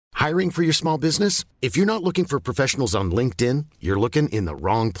Hiring for your small business? If you're not looking for professionals on LinkedIn, you're looking in the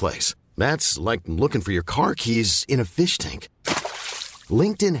wrong place. That's like looking for your car keys in a fish tank.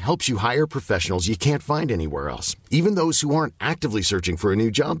 LinkedIn helps you hire professionals you can't find anywhere else, even those who aren't actively searching for a new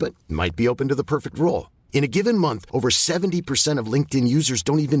job but might be open to the perfect role. In a given month, over 70% of LinkedIn users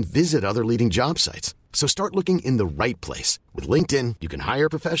don't even visit other leading job sites. So start looking in the right place. With LinkedIn, you can hire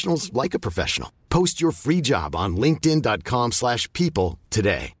professionals like a professional. Post your free job on linkedin.com/people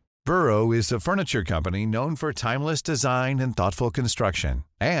today. Burrow is a furniture company known for timeless design and thoughtful construction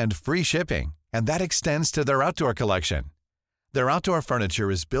and free shipping, and that extends to their outdoor collection. Their outdoor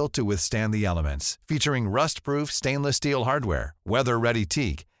furniture is built to withstand the elements, featuring rust-proof stainless steel hardware, weather-ready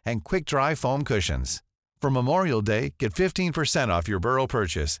teak, and quick-dry foam cushions. For Memorial Day, get 15% off your Burrow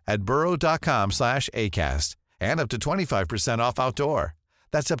purchase at burrow.com/ACAST and up to 25% off outdoor.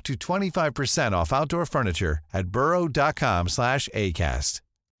 That's up to 25% off outdoor furniture at burrow.com/ACAST.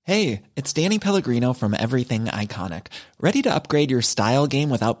 Hey, it's Danny Pellegrino from Everything Iconic. Ready to upgrade your style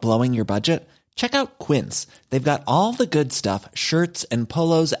game without blowing your budget? Check out Quince. They've got all the good stuff, shirts and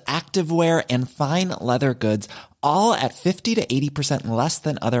polos, activewear, and fine leather goods, all at 50 to 80% less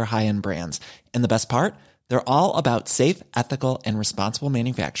than other high-end brands. And the best part? They're all about safe, ethical, and responsible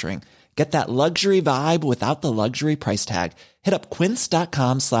manufacturing. Get that luxury vibe without the luxury price tag. Hit up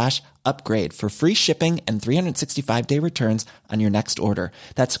quince.com/upgrade for free shipping and 365-day returns on your next order.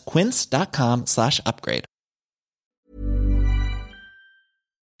 That's quince.com/upgrade.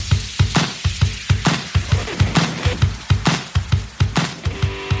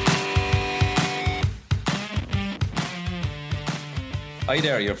 Hi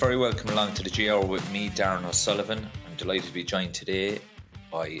there, you're very welcome along to the G Hour with me, Darren O'Sullivan. I'm delighted to be joined today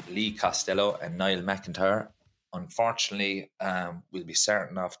by Lee Costello and Niall McIntyre. Unfortunately, we'll be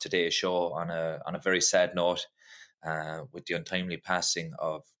starting off today's show on a very sad note with the untimely passing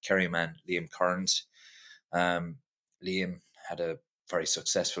of Kerryman Liam Kearns. Liam had a very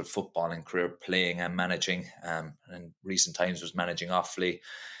successful footballing career, playing and managing, and in recent times was managing Offaly,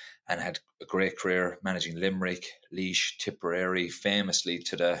 and had a great career managing Limerick, Laois, Tipperary, famously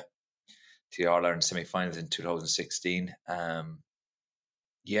to the All-Ireland semi-finals in 2016.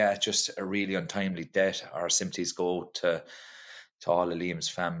 Just a really untimely death. Our sympathies go to all of Liam's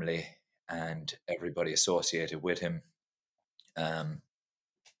family and everybody associated with him.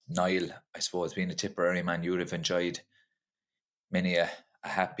 Niall, I suppose, being a Tipperary man, you would have enjoyed many a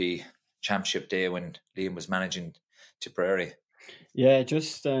happy championship day when Liam was managing Tipperary. Yeah,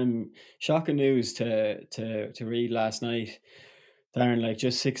 just shocking news to read last night. Darren, like,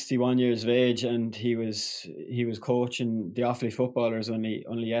 just 61 years of age, and he was coaching the Offaly footballers only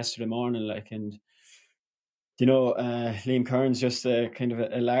yesterday morning. Like, and Liam Kearns, just a kind of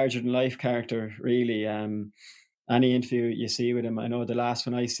a larger than life character, really. Any interview you see with him, I know the last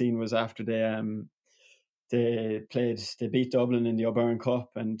one I seen was after they beat Dublin in the O'Byrne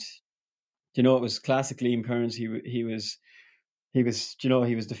Cup, and it was classic Liam Kearns. He was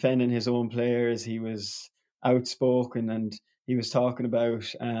defending his own players. He was outspoken, and he was talking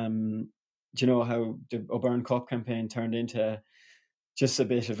about, how the O'Byrne Cup campaign turned into just a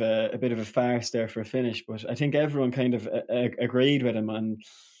bit of a farce there for a finish. But I think everyone kind of agreed with him on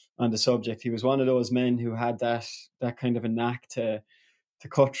the subject. He was one of those men who had that kind of a knack to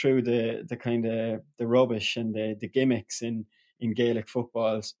cut through the kind of the rubbish and the gimmicks in Gaelic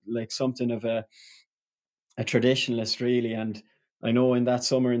football, like something of a traditionalist, really. And I know in that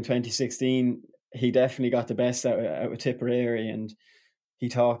summer in 2016, he definitely got the best out of Tipperary, and he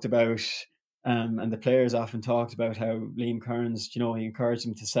talked about, and the players often talked about how Liam Kearns, he encouraged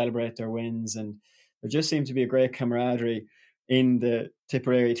them to celebrate their wins, and there just seemed to be a great camaraderie in the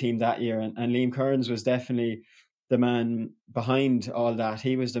Tipperary team that year. And Liam Kearns was definitely the man behind all that.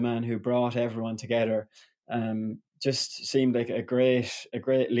 He was the man who brought everyone together. Just seemed like a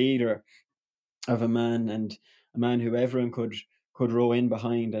great leader of a man, and a man who everyone could row in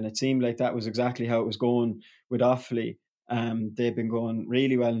behind. And it seemed like that was exactly how it was going with Offaly. They've been going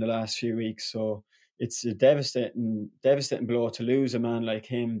really well in the last few weeks, so it's a devastating blow to lose a man like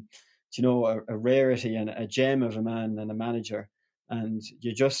him. A rarity and a gem of a man and a manager, and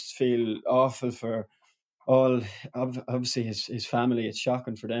you just feel awful for all, obviously his family. It's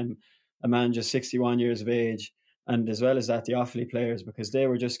shocking for them, a man just 61 years of age, and as well as that, the Offaly players, because they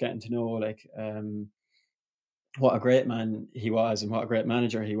were just getting to know what a great man he was and what a great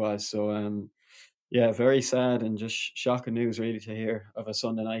manager he was. So very sad and just shocking news really to hear of a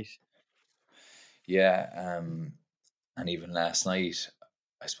Sunday night. Yeah, and even last night,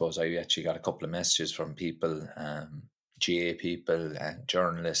 I suppose I actually got a couple of messages from people, GA people and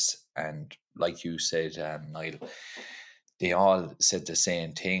journalists, and like you said, Niall, they all said the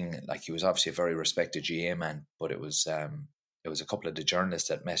same thing. Like, he was obviously a very respected GA man, but it was a couple of the journalists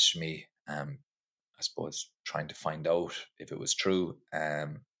that messaged me, I suppose, trying to find out if it was true.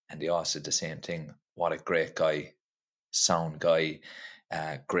 And they all said the same thing. What a great guy, sound guy,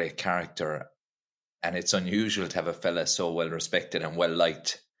 great character. And it's unusual to have a fella so well respected and well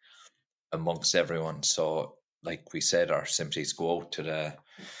liked amongst everyone. So, like we said, our sympathies go out to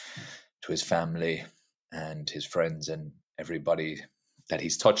his family and his friends and everybody that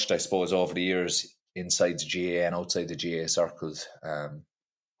he's touched, I suppose, over the years inside the GA and outside the GA circles.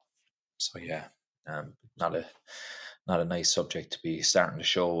 So yeah, not a nice subject to be starting the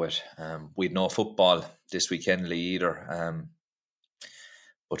show with. We'd no football this weekend, Lee, either.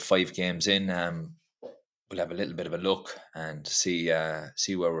 But 5 games in, we'll have a little bit of a look and see where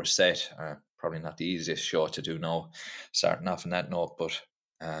we're set. Probably not the easiest show to do now, starting off on that note, but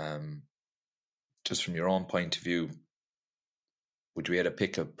just from your own point of view, would you be able to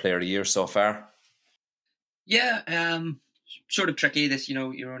pick a player of the year so far? Yeah, sort of tricky. This,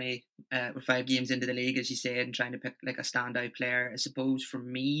 you're only we're 5 games into the league, as you said, and trying to pick like a standout player. I suppose for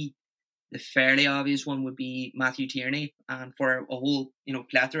me, the fairly obvious one would be Matthew Tierney, and for a whole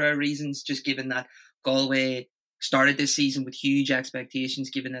plethora of reasons. Just given that Galway started this season with huge expectations,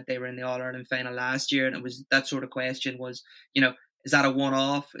 given that they were in the All-Ireland final last year, and it was that sort of question was, is that a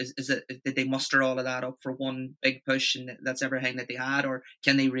one-off? Did they muster all of that up for one big push and that's everything that they had? Or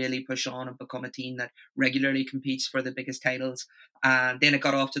can they really push on and become a team that regularly competes for the biggest titles? And then it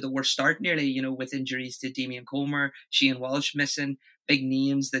got off to the worst start nearly, with injuries to Damien Comer, Sheehan Walsh missing, big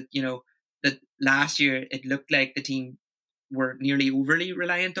names that, that last year it looked like the team were nearly overly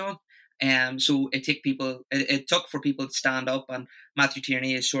reliant on. So it took for people to stand up, and Matthew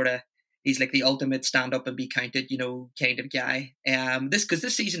Tierney is he's like the ultimate stand up and be counted, kind of guy. Because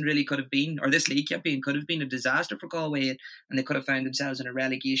this season really could have been, or this league campaign could have been a disaster for Galway, and they could have found themselves in a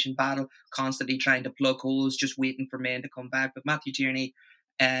relegation battle, constantly trying to plug holes, just waiting for men to come back. But Matthew Tierney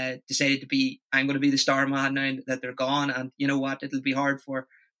decided I'm going to be the star man now that they're gone, and you know what? It'll be hard for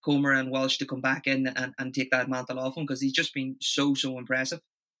Comer and Walsh to come back in and take that mantle off him, because he's just been so impressive.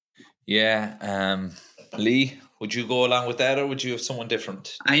 Yeah, Lee, would you go along with that, or would you have someone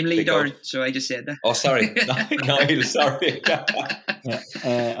different? I'm Lee Dorn, so I just said that. Oh, sorry. Niall, sorry.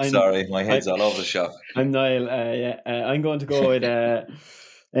 Sorry, my head's all over the shop. I'm Niall. I'm going to go with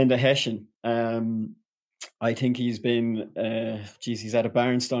Enda Hessian. I think he's been, he's had a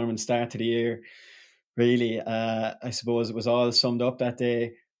barnstorming start to the year. Really, I suppose it was all summed up that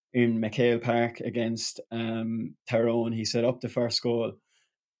day in McHale Park against Tyrone. He set up the first goal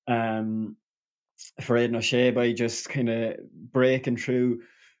for Aidan O'Shea by just kind of breaking through,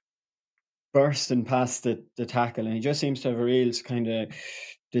 bursting past the tackle, and he just seems to have a real kind of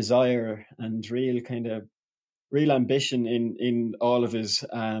desire and real ambition in all of his.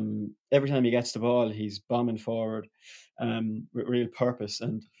 Every time he gets the ball, he's bombing forward with real purpose.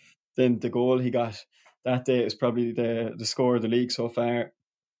 And then the goal he got that day is probably the score of the league so far.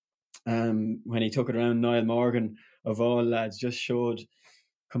 When he took it around Niall Morgan, of all lads, just showed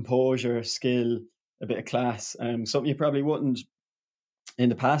composure, skill, a bit of class. Something you probably wouldn't in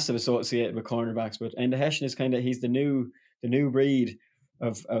the past have associated with cornerbacks, but Enda Hessian is he's the new breed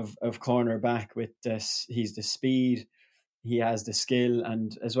of cornerback. With this, he's the speed, he has the skill,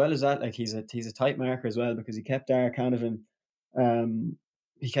 and as well as that, like he's a tight marker as well, because he kept Darragh Canavan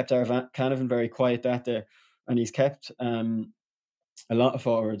very quiet that day, and he's kept a lot of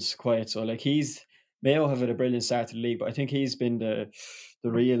forwards quiet. So like Mayo have had a brilliant start to the league, but I think he's been the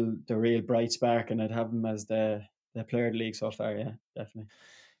real bright spark, and I'd have him as the player of the league so far. Yeah, definitely.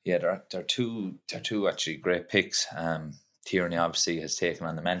 Yeah, they're two actually great picks. Tierney obviously has taken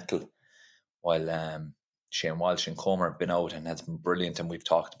on the mantle, while Shane Walsh and Comer have been out and has been brilliant, and we've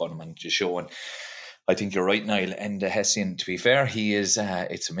talked about him on the show. And I think you're right, Niall. And Hessian, to be fair, he is.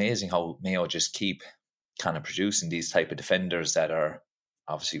 It's amazing how Mayo just keep kind of producing these type of defenders that are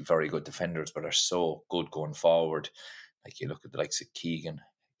obviously very good defenders, but are so good going forward. Like you look at the likes of Keith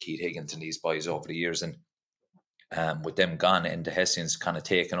Higgins and these boys over the years, and with them gone, and the Hessians kind of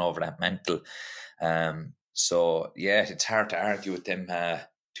taken over that mantle. So yeah, it's hard to argue with them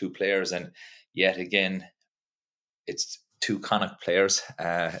two players, and yet again, it's two Connacht players.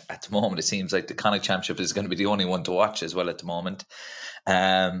 At the moment, it seems like the Connacht Championship is going to be the only one to watch as well at the moment.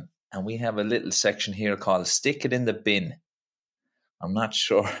 And we have a little section here called Stick It in the Bin. I'm not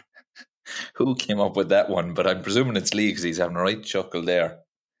sure who came up with that one, but I'm presuming it's Lee, because he's having a right chuckle there.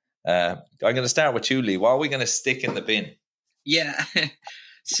 I'm going to start with you, Lee. What are we going to stick in the bin? Yeah.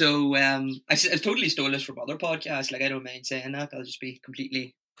 So I totally stole this from other podcasts. Like, I don't mind saying that. I'll just be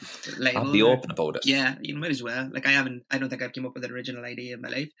completely label. Be open about it. Yeah, you might as well. Like I don't think I've come up with an original idea in my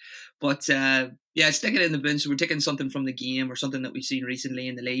life. But yeah, stick it in the bin. So we're taking something from the game or something that we've seen recently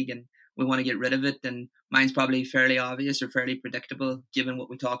in the league and we want to get rid of it. And mine's probably fairly obvious or fairly predictable given what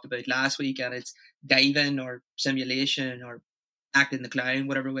we talked about last week. And it's diving or simulation or acting the clown,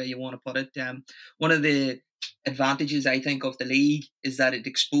 whatever way you want to put it. One of the advantages, I think, of the league is that it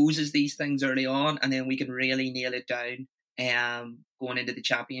exposes these things early on and then we can really nail it down going into the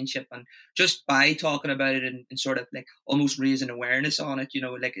championship. And just by talking about it and sort of like almost raising awareness on it, you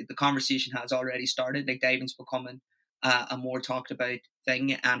know, like the conversation has already started. Like diving's becoming a more talked about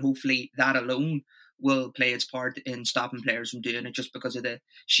thing, and hopefully that alone will play its part in stopping players from doing it just because of the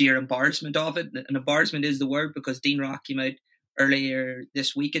sheer embarrassment of it. And embarrassment is the word, because Dean Rock came out earlier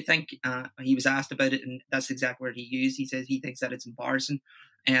this week, I think. He was asked about it, and that's the exact word he used. He says he thinks that it's embarrassing.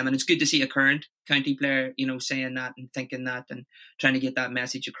 And it's good to see a current county player, you know, saying that and thinking that and trying to get that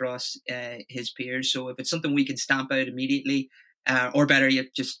message across his peers. So if it's something we can stamp out immediately, or better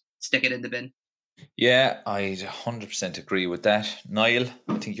yet, just stick it in the bin. Yeah, I 100% agree with that. Niall,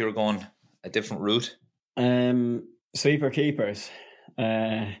 I think you're going a different route. Sweeper keepers.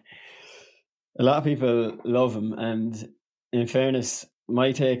 A lot of people love them, and in fairness,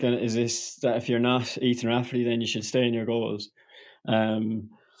 my take on it is this: that if you're not Ethan Rafferty, then you should stay in your goals. I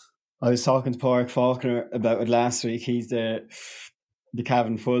was talking to Pádraig Faulkner about it last week. He's the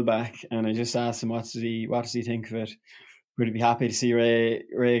Cavan fullback, and I just asked him what does he think of it. Would he be happy to see Ray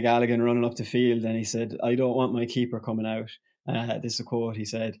Galligan running up the field? And he said, "I don't want my keeper coming out." This is a quote he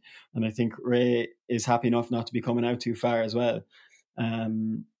said, and I think Ray is happy enough not to be coming out too far as well.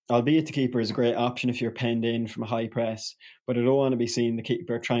 Albeit the keeper is a great option if you're penned in from a high press, but I don't want to be seeing the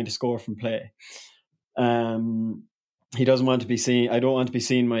keeper trying to score from play. He doesn't want to be seen. I don't want to be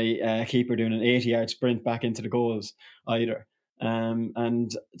seeing my keeper doing an 80-yard sprint back into the goals either.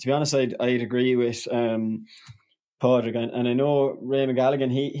 And to be honest, I'd agree with Pádraig, and I know Ray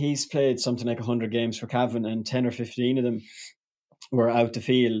McGalligan. He's played something like 100 games for Cavan, and 10 or 15 of them were out the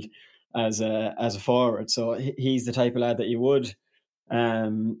field as a forward. So he's the type of lad that you would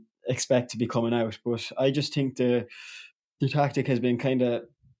expect to be coming out. But I just think the tactic has been kind of,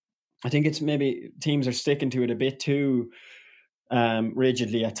 I think it's maybe teams are sticking to it a bit too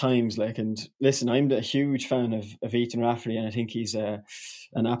rigidly at times. Like, and listen, I'm a huge fan of Ethan Rafferty, and I think he's an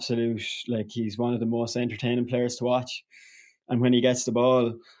absolute, like, he's one of the most entertaining players to watch. And when he gets the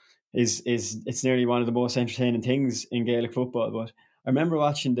ball, it's nearly one of the most entertaining things in Gaelic football. But I remember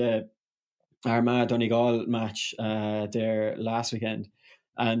watching the Armagh Donegal match there last weekend,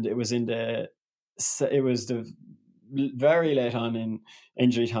 and it was the very late on in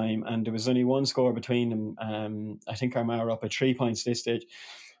injury time, and there was only one score between them. I think Armagh were up at 3 points this stage,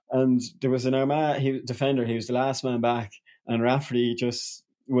 and there was an Armagh defender. He was the last man back, and Rafferty just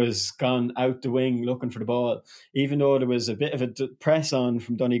was gone out the wing looking for the ball, even though there was a bit of a press on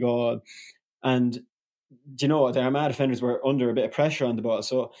from Donegal. And you know, the Armagh defenders were under a bit of pressure on the ball.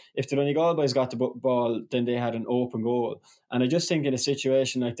 So if the Donegal boys got the ball, then they had an open goal. And I just think in a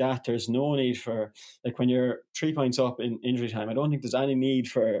situation like that, there's no need for, like, when you're 3 points up in injury time, I don't think there's any need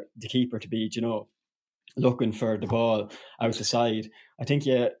for the keeper to be, you know, looking for the ball out the side. I think,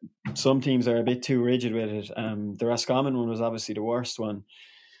 yeah, some teams are a bit too rigid with it. The Roscommon one was obviously the worst one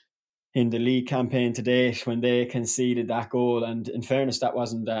in the league campaign to date when they conceded that goal. And in fairness, that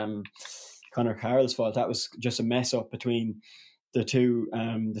wasn't Conor Carroll's fault. That was just a mess up between the two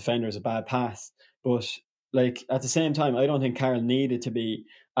defenders, a bad pass. But like at the same time, I don't think Carroll needed to be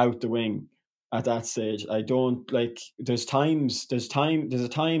out the wing at that stage. I don't like. There's a time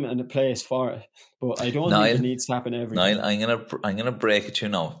and a place for it, but I don't think it needs to happen every time. Niall, I'm gonna break it to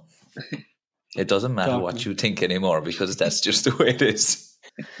you now. It doesn't matter what you think anymore, because that's just the way it is.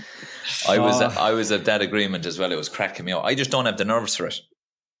 I was at that agreement as well. It was cracking me up. I just don't have the nerves for it.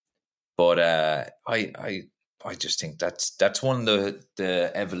 But I just think that's one of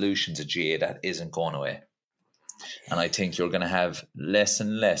the evolutions of GA that isn't going away. And I think you're going to have less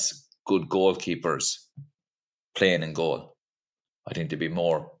and less good goalkeepers playing in goal. I think there'd be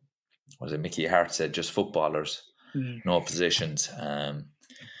more, what Mickey Hart said, just footballers, no positions. And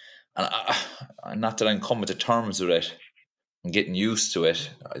not that I'm coming to terms with it and getting used to it.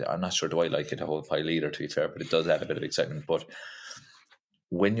 I'm not sure do I like it a whole pile either, to be fair, but it does add a bit of excitement. But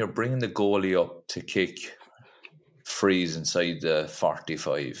when you're bringing the goalie up to kick frees inside the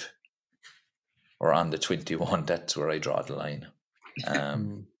 45 or on the 21, that's where I draw the line.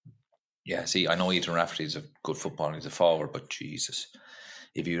 Yeah, see, I know Ethan Rafferty's a good footballer, he's a forward, but Jesus,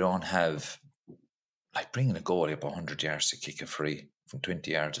 if you don't have, like, bringing a goalie up 100 yards to kick a free from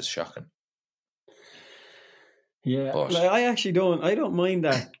 20 yards is shocking. Yeah, But like I don't mind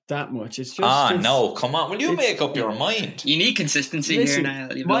that much. It's just no, come on, will you make up your mind? You need consistency here,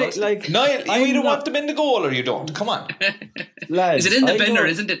 Niall. You've lost it. Niall, you either want them in the goal or you don't. Come on. Lads, is it in the bin or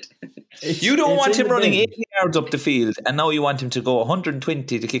isn't it? You don't want him running bin. 80 yards up the field, and now you want him to go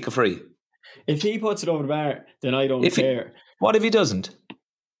 120 to kick a free. If he puts it over the bar, then I don't care. What if he doesn't?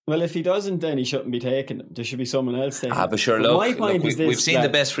 Well, if he doesn't, then he shouldn't be taking them. There should be someone else taking them. But sure, we've seen the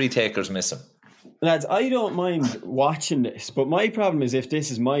best free takers miss him. Lads, I don't mind watching this, but my problem is if this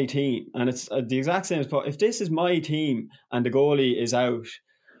is my team, and it's the exact same as Paul, if this is my team and the goalie is out,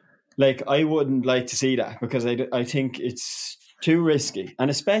 like I wouldn't like to see that, because I think it's too risky, and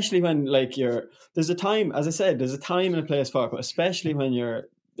especially when there's a time, as I said, there's a time and a place for it, but especially when you're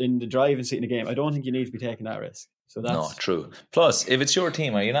in the driving seat in the game, I don't think you need to be taking that risk. So that's... No, true. Plus, if it's your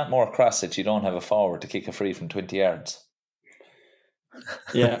team, are you not more cross that you don't have a forward to kick a free from 20 yards?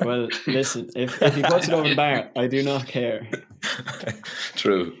 Yeah, well, listen, if he puts it over the bar, I do not care.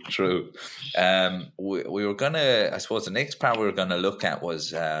 True. We were going to, I suppose the next part we were going to look at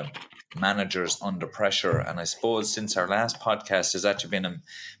was managers under pressure. And I suppose since our last podcast, there's actually been a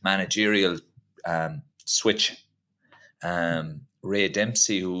managerial switch. Ray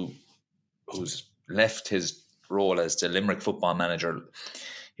Dempsey, who's left his role as the Limerick football manager,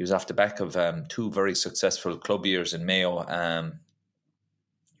 he was off the back of 2 very successful club years in Mayo.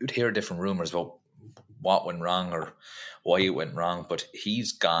 You'd hear different rumours about what went wrong or why it went wrong, but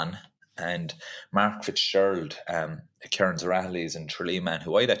he's gone. And Mark Fitzgerald, a Kearns O'Reilly's and Tralee man,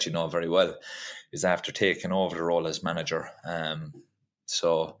 who I'd actually know very well, is after taking over the role as manager.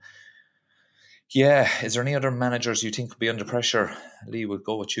 So, yeah, is there any other managers you think could be under pressure? Lee, we'll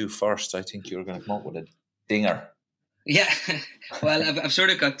go with you first. I think you're going to come up with a dinger. Yeah, well, I've sort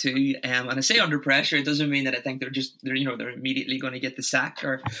of got to, and I say under pressure, it doesn't mean that I think they're immediately going to get the sack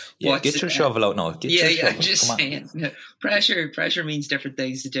or. Yeah, get your shovel out now. Just saying. Pressure means different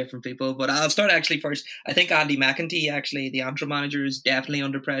things to different people. But I'll start actually first. I think Andy McEntee, actually, the Antrim manager, is definitely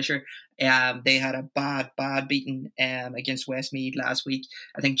under pressure. They had a bad beating against Westmeath last week.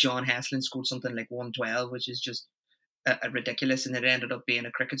 I think John Heslin scored something like 112, which is just ridiculous, and it ended up being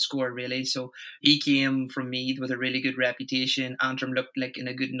a cricket score, really. So he came from Meath with a really good reputation. Antrim looked like in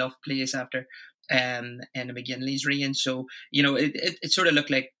a good enough place after Enna McGinley's reign. So, it sort of looked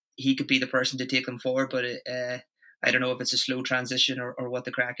like he could be the person to take them forward, but I don't know if it's a slow transition or what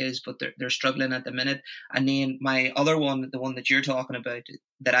the crack is, but they're struggling at the minute. And then my other one, the one that you're talking about,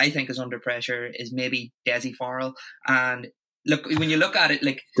 that I think is under pressure, is maybe Desi Farrell. And look, when you look at it,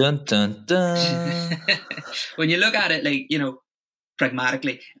 like dun dun dun. When you look at it, like,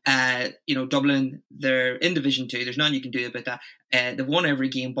 pragmatically, Dublin, they're in Division 2. There's nothing you can do about that. They've won every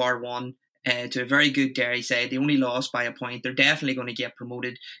game bar one to a very good Derry side. They only lost by a point. They're definitely going to get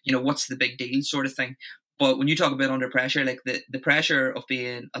promoted. What's the big deal, sort of thing. But when you talk about under pressure, like the pressure of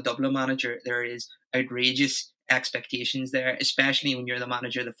being a Dublin manager, there is outrageous expectations there, especially when you're the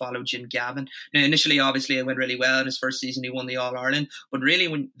manager that followed Jim Gavin. Now, initially, obviously, it went really well in his first season. He won the All-Ireland. But really,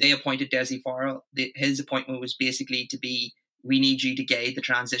 when they appointed Desi Farrell, his appointment was basically to be, we need you to guide the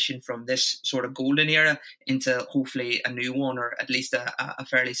transition from this sort of golden era into hopefully a new one, or at least a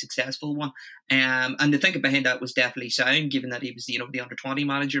fairly successful one. And the thinking behind that was definitely sound, given that he was the under-20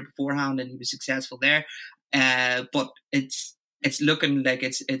 manager beforehand and he was successful there. But it's looking like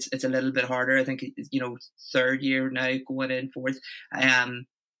it's a little bit harder. I think, third year now, going in fourth.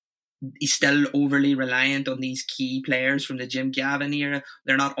 He's still overly reliant on these key players from the Jim Gavin era.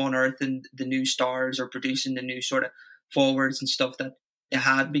 They're not unearthing the new stars or producing the new sort of forwards and stuff that they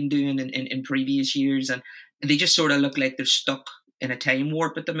had been doing in previous years. And they just sort of look like they're stuck in a time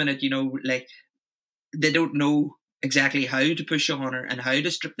warp at the minute, like they don't know exactly how to push on and how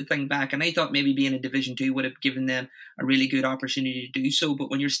to strip the thing back. And I thought maybe being in Division 2 would have given them a really good opportunity to do so. But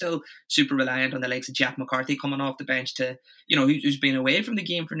when you're still super reliant on the likes of Jack McCarthy coming off the bench to, who's been away from the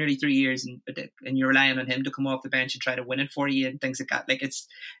game for nearly 3 years, and you're relying on him to come off the bench and try to win it for you and things like that, like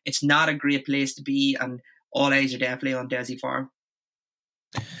it's not a great place to be. And all eyes are definitely on Desi Farr.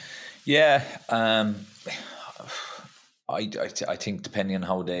 Yeah, I think depending on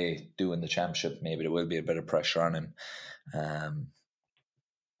how they do in the championship, maybe there will be a bit of pressure on him.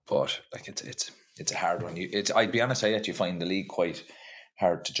 But like it's a hard one. I'd be honest, I actually find the league quite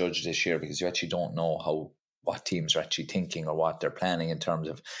hard to judge this year, because you actually don't know what teams are actually thinking or what they're planning in terms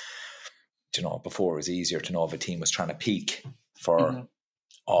of, before it was easier to know if a team was trying to peak for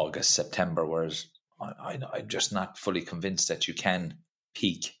August, September, whereas I'm just not fully convinced that you can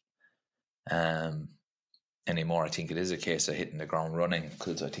peak anymore. I think it is a case of hitting the ground running,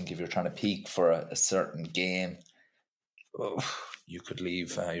 because I think if you're trying to peak for a certain game, you could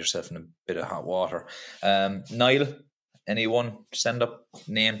leave yourself in a bit of hot water. Niall, anyone stand up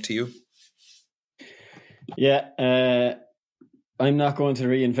name to you? Yeah, I'm not going to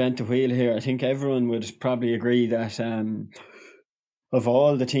reinvent the wheel here. I think everyone would probably agree that of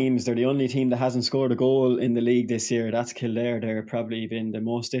all the teams, they're the only team that hasn't scored a goal in the league this year. That's Kildare. They're probably been the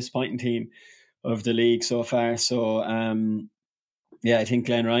most disappointing team of the league so far. So, I think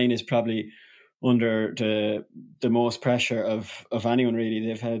Glen Ryan is probably under the most pressure of anyone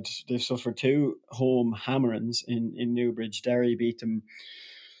really. They've suffered 2 home hammerings in Newbridge. Derry beat them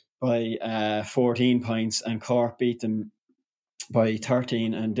by 14 points and Cork beat them by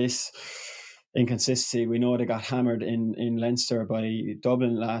 13, and this inconsistency, we know they got hammered in Leinster by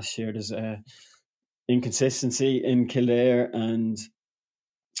Dublin last year. There's a inconsistency in Kildare, and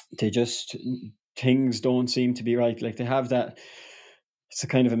things don't seem to be right. Like, they have that, it's a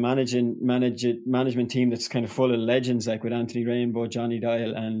kind of a management team that's kind of full of legends, like with Anthony Rainbow, Johnny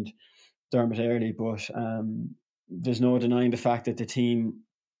Dial and Dermot Earley, but there's no denying the fact that the team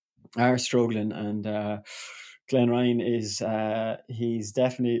are struggling, and Glen Ryan is he's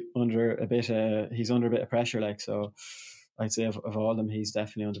definitely under a bit of pressure, like. So I'd say of all of them, he's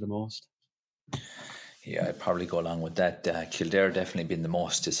definitely under the most. Yeah, I'd probably go along with that. Kildare definitely been the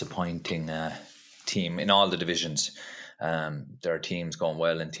most disappointing team in all the divisions. There are teams going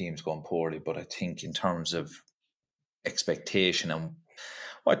well and teams going poorly, but I think in terms of expectation and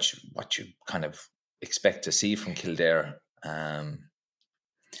what you kind of expect to see from Kildare,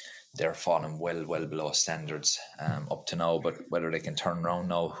 they're falling well below standards up to now, but whether they can turn around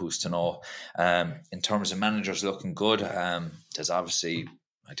now, who's to know. In terms of managers looking good, there's obviously,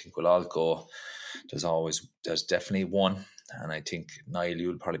 I think we'll all go, there's definitely one, and I think Niall,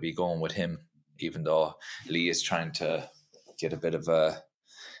 you'll probably be going with him, even though Lee is trying to get a bit of a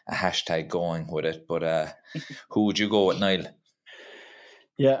hashtag going with it. But who would you go with, Niall?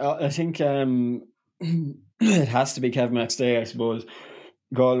 Yeah, I think it has to be Kevin McStay, I suppose.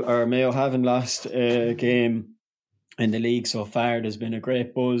 Mayo haven't lost a game in the league so far. There's been a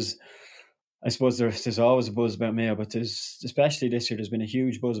great buzz. I suppose there's always a buzz about Mayo, but especially this year, there's been a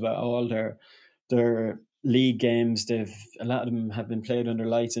huge buzz about all their league games. A lot of them have been played under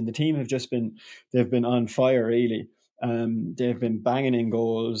lights, and the team they've been on fire really. They've been banging in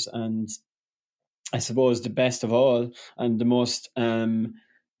goals, and I suppose the best of all, and the most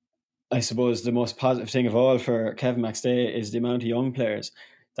positive thing of all for Kevin McStay is the amount of young players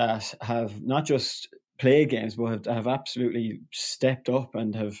that have not just played games, but have absolutely stepped up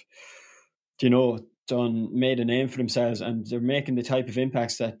and have, made a name for themselves, and they're making the type of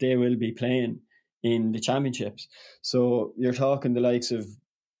impacts that they will be playing in the championships. So you're talking the likes of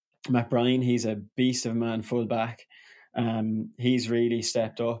McBrien. He's a beast of a man, full back. He's really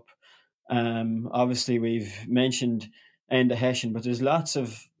stepped up. Obviously, we've mentioned Enda Hessian, but there's lots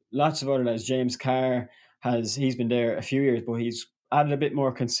of other lads. James Carr he's been there a few years, but he's added a bit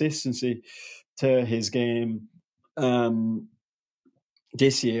more consistency to his game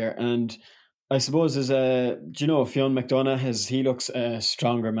this year. And I suppose Fionn McDonough he looks a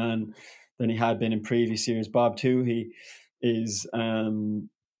stronger man than he had been in previous years. Bob too, he is coming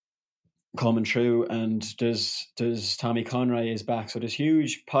through, and there's Tommy Conroy is back. So there's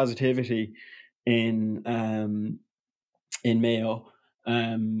huge positivity in Mayo.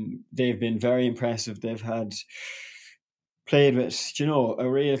 They've been very impressive. They've played with, a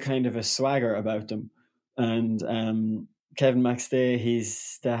real kind of a swagger about them. And Kevin McStay,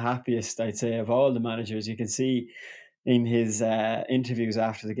 he's the happiest, I'd say, of all the managers. You can see in his interviews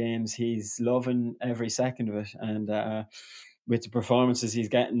after the games, he's loving every second of it. And with the performances he's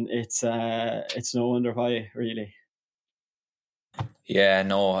getting, it's no wonder why, really. Yeah,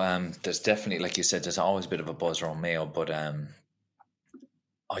 no, there's definitely, like you said, there's always a bit of a buzz around Mayo, but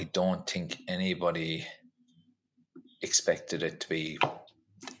I don't think anybody expected it to be.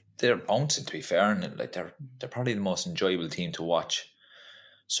 They're bouncing, to be fair, and like they're probably the most enjoyable team to watch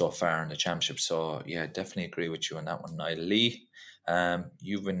so far in the championship. So yeah, definitely agree with you on that one, Niall. Lee,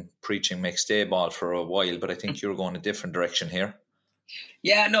 you've been preaching McStay ball for a while, but I think you're going a different direction here.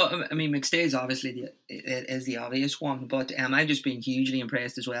 Yeah, no, I mean McStay is obviously the obvious one, but I've just been hugely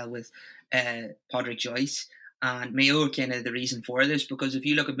impressed as well with Padraig Joyce. And Mayo are kind of the reason for this, because if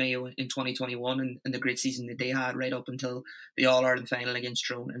you look at Mayo in 2021 and the great season that they had right up until the All-Ireland final against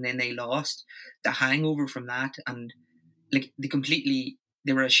Tyrone, and then they lost, the hangover from that, and like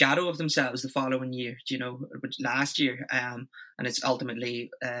they were a shadow of themselves the following year, last year, and it's ultimately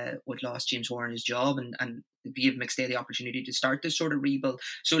what lost James Horan his job and gave McStay the opportunity to start this sort of rebuild.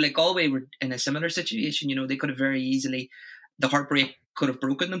 So like Galway were in a similar situation, they could have very easily the heartbreak could have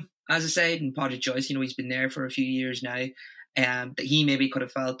broken them as a side. And Patrick Joyce, he's been there for a few years now, that he maybe could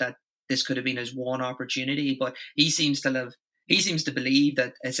have felt that this could have been his one opportunity, but he seems to believe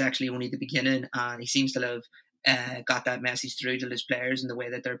that it's actually only the beginning, and he seems to have got that message through to his players in the way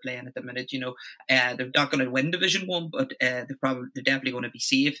that they're playing at the minute. They're not going to win Division 1, but they're definitely going to be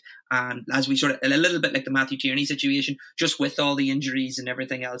safe. And as we sort of, a little bit like the Matthew Tierney situation, just with all the injuries and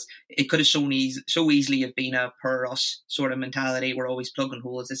everything else, it could have so easily have been a per us sort of mentality. We're always plugging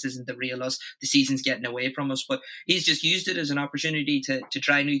holes. This isn't the real us. The season's getting away from us. But he's just used it as an opportunity to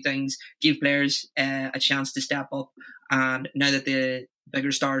try new things, give players a chance to step up. And now that the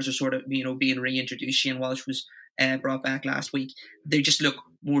bigger stars are sort of, being reintroduced, Shane Walsh was brought back last week, they just look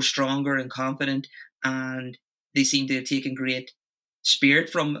more stronger and confident, and they seem to have taken great spirit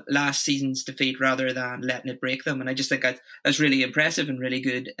from last season's defeat rather than letting it break them. And I just think that's really impressive and really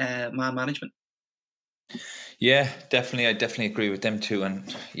good man management. Yeah, definitely. I definitely agree with them too.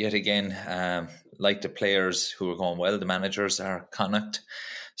 And yet again, like the players who are going well, the managers are Connacht.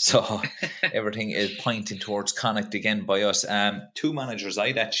 So everything is pointing towards Connacht again by us. Two managers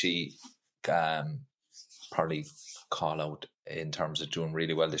I'd actually probably call out in terms of doing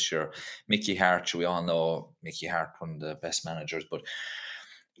really well this year. Mickey Hart, we all know Mickey Hart, one of the best managers, but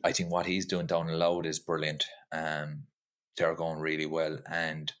I think what he's doing down in Louth is brilliant. They're going really well.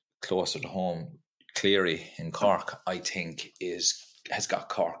 And closer to home, Cleary in Cork, I think has got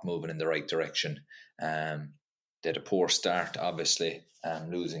Cork moving in the right direction. They had a poor start, obviously,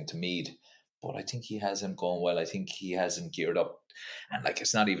 losing to Meath, but I think he has him going well. I think he has him geared up. And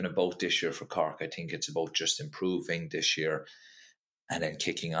it's not even about this year for Cork. I think it's about just improving this year and then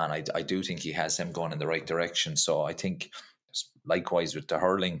kicking on. I do think he has them going in the right direction. So I think likewise with the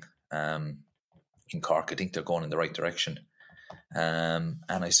hurling in Cork, I think they're going in the right direction. And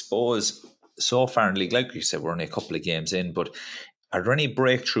I suppose so far in the league, like you said, we're only a couple of games in, but are there any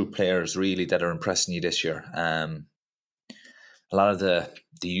breakthrough players really that are impressing you this year? A lot of the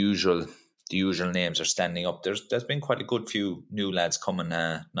usual names are standing up. There's been quite a good few new lads coming,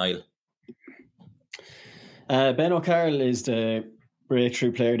 Niall. Ben O'Carroll is the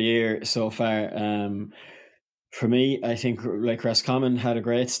breakthrough player of the year so far. For me, I think Roscommon had a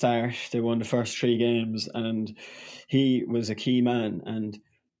great start. They won the first 3 games and he was a key man. And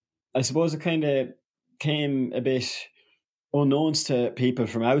I suppose it kind of came a bit unknowns to people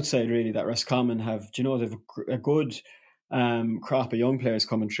from outside, really, that Roscommon have a good crop of young players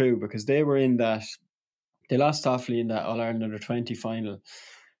coming through, because they were in that, they lost Offaly in that All-Ireland Under-20 final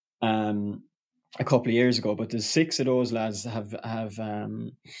a couple of years ago, but there's 6 of those lads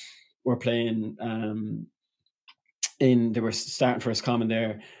were playing they were starting for Roscommon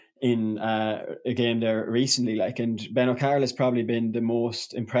there in a game there recently, and Ben O'Carroll has probably been the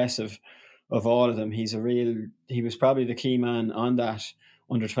most impressive of all of them. He was probably the key man on that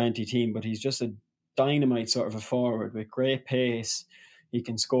under-20 team, but he's just a dynamite sort of a forward with great pace. He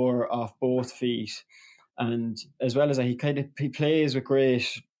can score off both feet, and as well as that, he plays with great,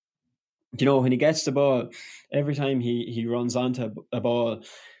 when he gets the ball, every time he runs onto a ball,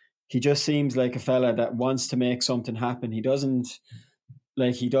 he just seems like a fella that wants to make something happen. He doesn't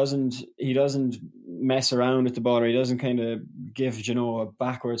mess around with the ball, or he doesn't kind of give, a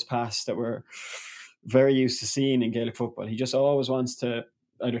backwards pass that we're very used to seeing in Gaelic football. He just always wants to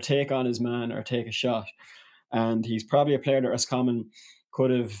either take on his man or take a shot. And he's probably a player that Roscommon could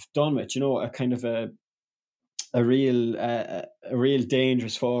have done with, a kind of a real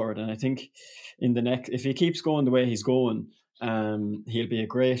dangerous forward. And I think if he keeps going the way he's going, he'll be a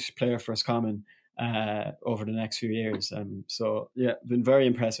great player for Roscommon over the next few years. Been very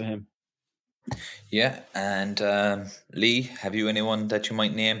impressed with him. Yeah, and Lee, have you anyone that you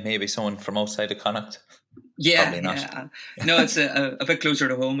might name? Maybe someone from outside of Connacht? Yeah, probably not. Yeah. No, it's a bit closer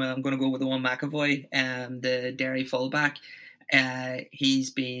to home. I'm going to go with the one McAvoy, the Derry fullback.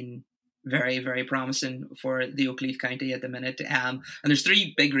 He's been very, very promising for the Oakleaf County at the minute. And there's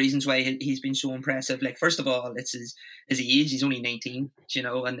 3 big reasons why he's been so impressive. First of all, it's his age. He's only 19,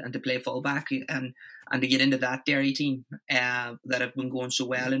 and to play fullback and to get into that Derry team that have been going so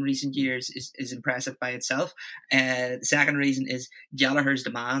well in recent years is impressive by itself. The second reason is Gallagher's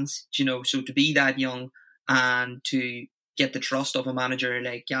demands, so to be that young and to get the trust of a manager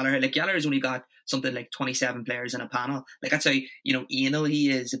like Gallagher. Gallagher's only got something like 27 players in a panel. That's how, anal he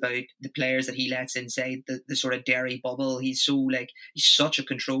is about the players that he lets inside the sort of Derry bubble. He's so he's such a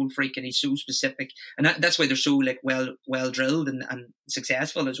control freak, and he's so specific. And that's why they're so well drilled and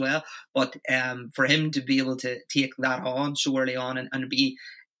successful as well. But for him to be able to take that on so early on and be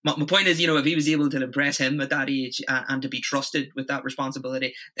my point is, if he was able to impress him at that age and to be trusted with that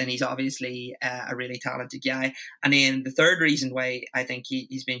responsibility, then he's obviously a really talented guy. And then the third reason why I think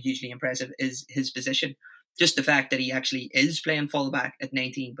he's been hugely impressive is his position. Just the fact that he actually is playing fullback at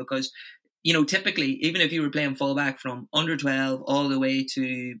 19, because typically, even if you were playing fullback from under 12 all the way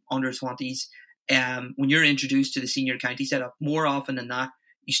to under 20s, when you're introduced to the senior county setup, more often than not,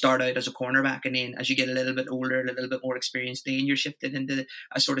 you start out as a cornerback, and then as you get a little bit older, a little bit more experienced, then you're shifted into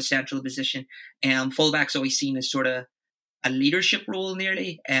a sort of central position. Fullback's always seen as sort of a leadership role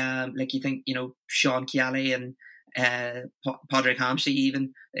nearly. Like you think, Sean Kealy and Padraig Hampshire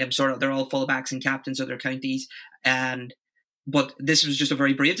even, they're all fullbacks and captains of their counties. But this was just a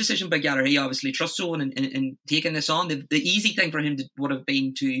very brave decision by Gallagher. He obviously trusts Owen in taking this on. The easy thing for him would have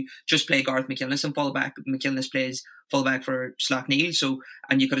been to just play Garth McInnes in fullback. McInnes plays fullback for Slaughtneil,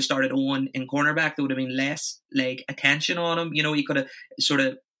 and you could have started Owen in cornerback. There would have been less attention on him. He could have sort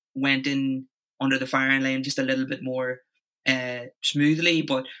of went in under the firing line just a little bit more smoothly,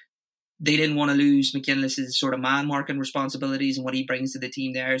 but they didn't want to lose McInnes' sort of man-marking responsibilities and what he brings to the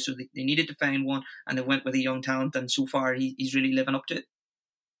team there. So they needed to find one, and they went with a young talent, and so far he's really living up to it.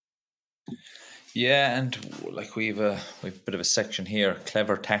 Yeah, and we've a bit of a section here,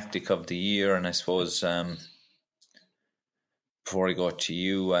 clever tactic of the year, and I suppose before I go to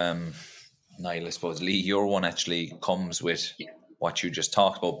you, Niall, I suppose Lee, your one actually comes with what you just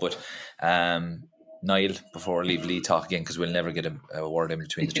talked about, but Niall, before I leave Lee talk again, because we'll never get a word in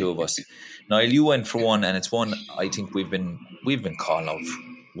between the two of us. Niall, you went for one, and it's one I think we've been calling out.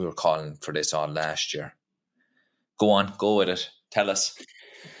 We were calling for this all last year. Go on, go with it. Tell us.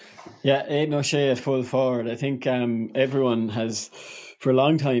 Yeah, Aidan O'Shea at full forward. I think everyone has, for a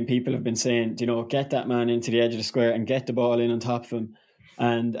long time, people have been saying, get that man into the edge of the square and get the ball in on top of him.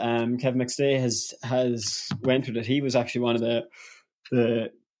 And Kevin McStay has went with it. He was actually one of the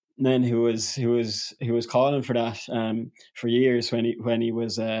men who was calling for that for years when he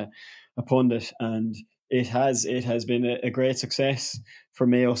was a pundit, and it has been a great success for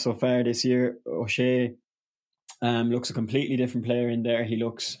Mayo so far this year. O'Shea looks a completely different player in there. He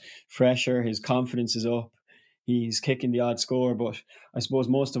looks fresher. His confidence is up. He's kicking the odd score, but I suppose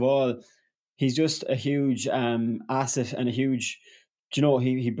most of all, he's just a huge asset and a huge.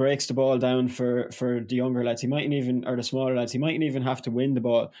 He breaks the ball down for the younger lads. He mightn't even, or the smaller lads, he mightn't even have to win the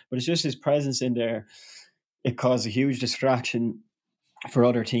ball, but it's just his presence in there. It caused a huge distraction for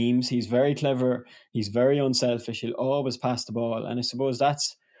other teams. He's very clever. He's very unselfish. He'll always pass the ball, and I suppose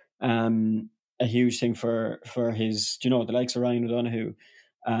that's a huge thing for his, the likes of Ryan O'Donoghue,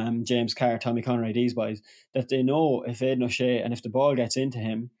 James Carr, Tommy Conroy, these boys, that they know if Aidan O'Shea, and if the ball gets into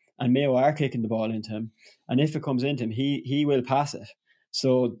him, and Mayo are kicking the ball into him, and if it comes into him, he will pass it.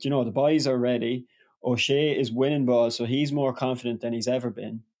 So, the boys are ready. O'Shea is winning balls, so he's more confident than he's ever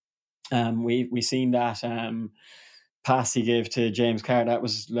been. We seen that pass he gave to James Carr. That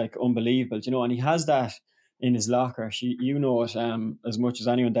was unbelievable, and he has that in his locker. It as much as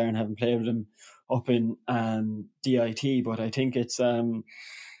anyone, Darren, having played with him up in DIT, but I think it's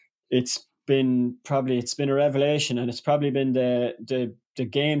been a revelation, and it's probably been the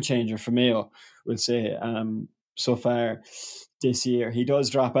game changer for Mayo, we'll say, so far this year. He does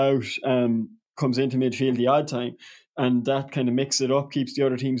drop out, comes into midfield the odd time, and that kind of mixes it up, keeps the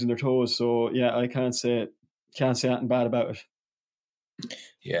other teams on their toes. So yeah, I can't say anything bad about it.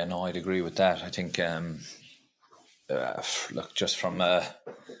 Yeah, no, I'd agree with that. I think look, just from a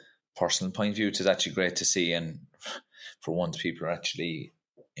personal point of view, it's actually great to see, and for once people are actually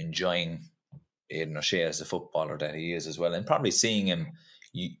enjoying Aidan O'Shea as a footballer that he is as well, and probably seeing him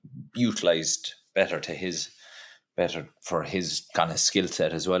utilised better for his kind of skill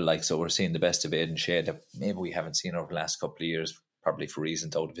set as well. So we're seeing the best of Aidan O'Shea that maybe we haven't seen over the last couple of years, probably for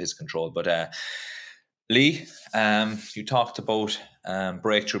reasons out of his control. But Lee, you talked about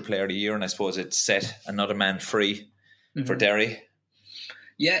breakthrough player of the year, and I suppose it set another man free for Derry.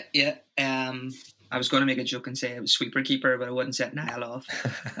 Yeah. I was going to make a joke and say it was sweeper keeper, but I wouldn't set Niall off.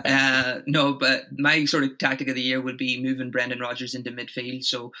 No, but my sort of tactic of the year would be moving Brendan Rodgers into midfield.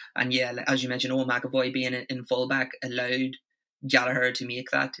 So, and yeah, as you mentioned, Owen McAvoy being in fullback allowed Gallagher to make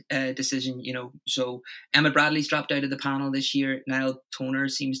that decision, So Emmett Bradley's dropped out of the panel this year. Niall Toner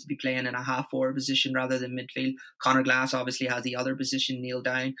seems to be playing in a half-forward position rather than midfield. Connor Glass obviously has the other position nailed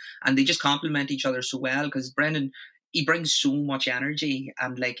down, and they just complement each other so well, because Brendan, he brings so much energy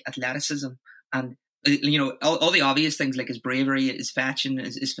and athleticism, and all the obvious things like his bravery, his fetching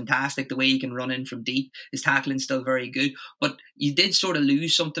is fantastic. The way he can run in from deep, his tackling's still very good. But you did sort of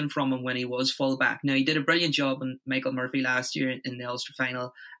lose something from him when he was fullback. Now, he did a brilliant job on Michael Murphy last year in the Ulster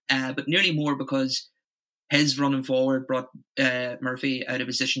final, but nearly more because his running forward brought Murphy out of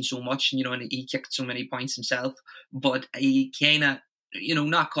position so much, and he kicked so many points himself. But he kind of,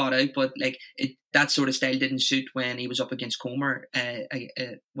 not caught out, but that sort of style didn't suit when he was up against Comer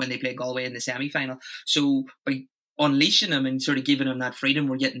when they played Galway in the semi-final. So by unleashing him and sort of giving him that freedom,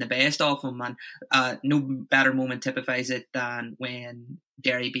 we're getting the best off him. And no better moment typifies it than when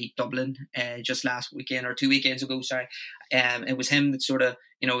Derry beat Dublin just last weekend, or 2 weekends ago, sorry. It was him that sort of,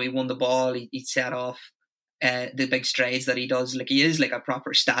 he won the ball, he set off the big strides that he does. He is like a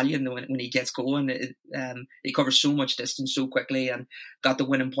proper stallion when he gets going. He covers so much distance so quickly and got the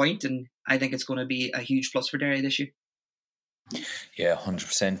winning point, and I think it's going to be a huge plus for Derry this year. Yeah,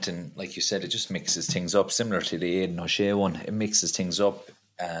 100%. And like you said, it just mixes things up, similar to the Aidan O'Shea one. It mixes things up,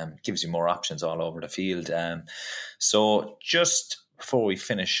 gives you more options all over the field. So just before we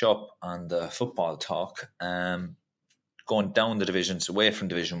finish up on the football talk, going down the divisions, away from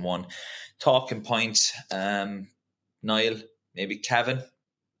Division 1, talking points, Niall, maybe Cavan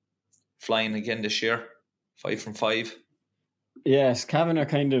flying again this year, 5 from 5. Yes, Cavan are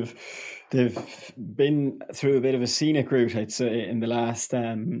they've been through a bit of a scenic route, I'd say, in the last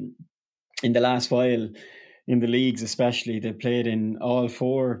while, in the leagues especially. They've played in all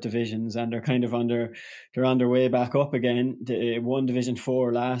 4 divisions, and they're they're on their way back up again. They won Division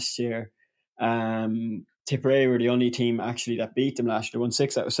 4 last year. Tipperary were the only team actually that beat them last year. They won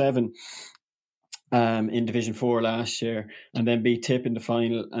 6 out of 7 in Division 4 last year, and then beat Tip in the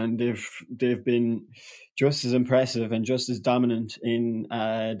final. And they've been just as impressive and just as dominant in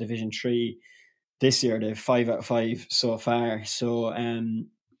Division 3 this year. They've 5 out of 5 so far. So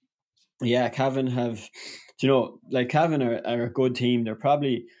Cavan have, Cavan are a good team. They're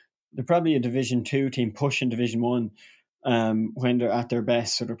probably a Division 2 team pushing Division 1 when they're at their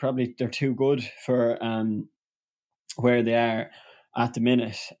best. So they're too good for where they are at the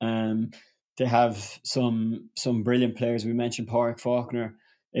minute. They have some brilliant players. We mentioned Pádraig Faulkner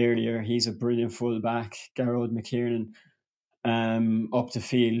earlier. He's a brilliant fullback. Garrod McKiernan up the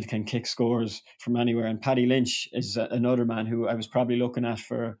field, can kick scores from anywhere. And Paddy Lynch is another man who I was probably looking at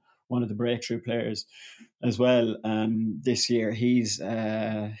for one of the breakthrough players as well this year. He's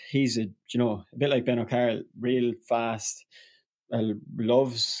a bit like Ben O'Carroll, real fast,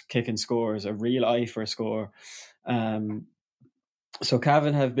 loves kicking scores, a real eye for a score. So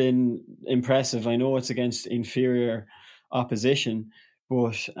Cavan have been impressive. I know it's against inferior opposition,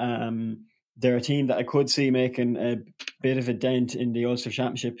 but they're a team that I could see making a bit of a dent in the Ulster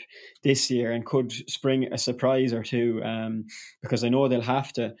Championship this year, and could spring a surprise or two, because I know they'll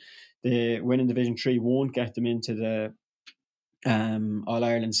have to. The winning Division 3 won't get them into the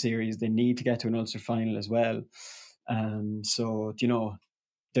All-Ireland series. They need to get to an Ulster final as well. So,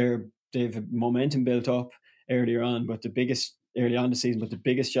 they've momentum built up earlier on, but early on the season, but the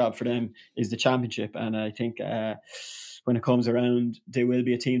biggest job for them is the championship. And I think when it comes around, they will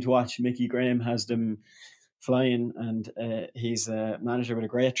be a team to watch. Mickey Graham has them flying, and he's a manager with a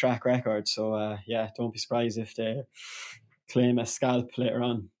great track record. So don't be surprised if they claim a scalp later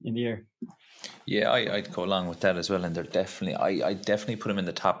on in the year. Yeah, I'd go along with that as well. And they're definitely, I definitely put them in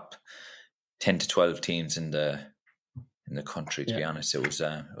the top 10 to 12 teams in the country, to be honest. It was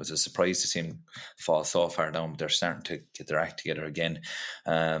a surprise to see them fall so far down, but they're starting to get their act together again.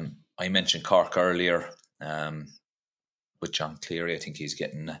 I mentioned Cork earlier with John Cleary. I think he's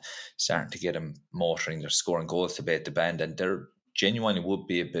starting to get him motoring. They're scoring goals to bait the band, and there genuinely would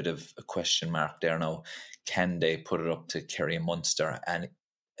be a bit of a question mark there now. Can they put it up to Kerry and Munster? And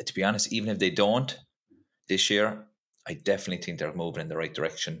to be honest, even if they don't this year, I definitely think they're moving in the right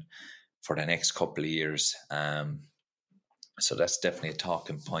direction for the next couple of years. So that's definitely a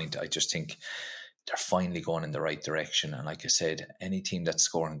talking point. I just think they're finally going in the right direction. And like I said, any team that's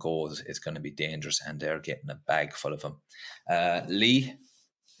scoring goals is going to be dangerous, and they're getting a bag full of them. Lee,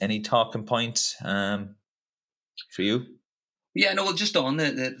 any talking points for you? Yeah, no, just on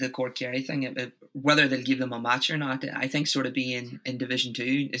the Cork Kerry thing, whether they'll give them a match or not, I think sort of being in Division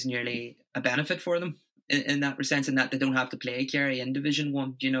 2 is nearly a benefit for them in that sense, in that they don't have to play Kerry in Division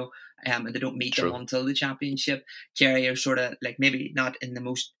 1, and they don't meet them until the championship. Kerry are sort of maybe not in the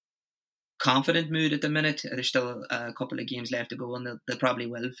most confident mood at the minute. There's still a couple of games left to go, and they probably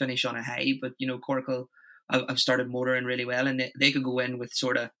will finish on a high. But Cork have started motoring really well, and they could go in with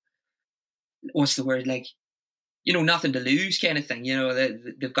sort of, what's the word, nothing to lose kind of thing.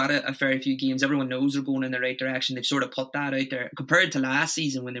 They've got a fair few games. Everyone knows they're going in the right direction. They've sort of put that out there compared to last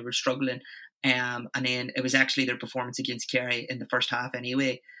season when they were struggling. And then it was actually their performance against Kerry in the first half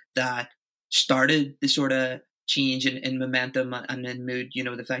anyway that started the sort of change in momentum and in mood.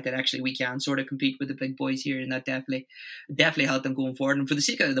 The fact that actually we can sort of compete with the big boys here, and that definitely helped them going forward. And for the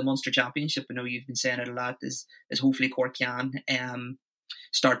sake of the Munster Championship, I know you've been saying it a lot, is hopefully Cork can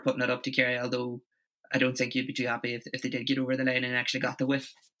start putting it up to Kerry, although I don't think you'd be too happy if they did get over the line and actually got the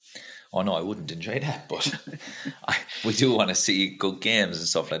whiff. Oh no, I wouldn't enjoy that, but we do want to see good games and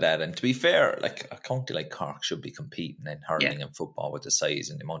stuff like that. And to be fair, like a county like Cork should be competing in hurling and football with the size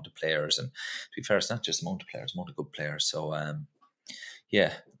and the amount of players. And to be fair, it's not just the amount of players, amount of good players. So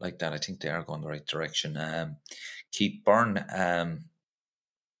like that, I think they are going the right direction. Keith Byrne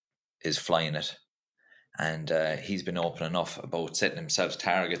is flying it, and he's been open enough about setting himself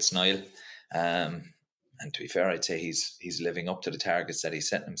targets, Niall. And to be fair, I'd say he's living up to the targets that he's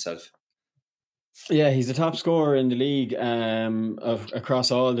setting himself. Yeah, he's the top scorer in the league across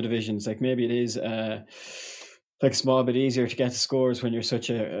all the divisions. Like maybe it is like a small bit easier to get the scores when you're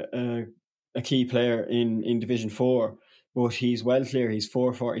such a key player in Division 4. But he's well clear. He's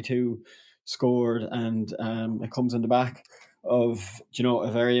 442 scored, and it comes on the back of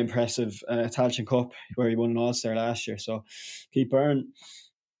a very impressive Tailteann Cup where he won an All-Star last year. So Keith Byrne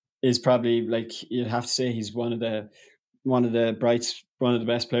is probably, like, you'd have to say he's one of the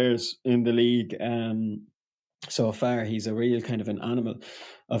best players in the league so far. He's a real kind of an animal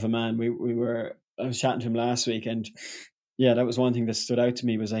of a man. I was chatting to him last week, and yeah, that was one thing that stood out to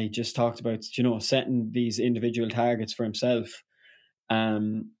me, was I just talked about setting these individual targets for himself.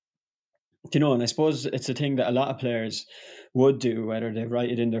 And I suppose it's a thing that a lot of players would do, whether they write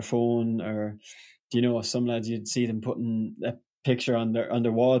it in their phone or some lads, you'd see them putting a picture on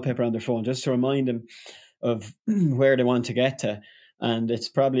their wallpaper on their phone just to remind them of where they want to get to. And it's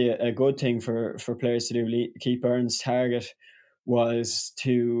probably a good thing for players to do. Keith Byrne's target was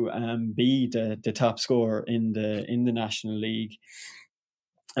to be the top scorer in the National League.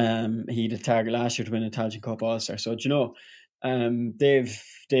 He had a target last year to win a Tailteann Cup All-Star. So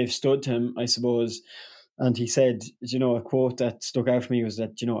they've stood to him, I suppose. And he said, a quote that stuck out for me was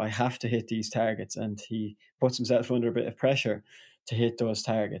that, I have to hit these targets. And he puts himself under a bit of pressure to hit those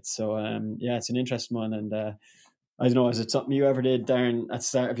targets. So, it's an interesting one. And I don't know, is it something you ever did, Darren, at the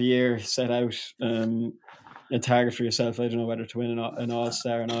start of the year, set out a target for yourself? I don't know, whether to win an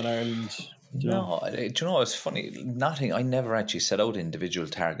All-Star, an All-Ireland. No, it's funny. I never actually set out individual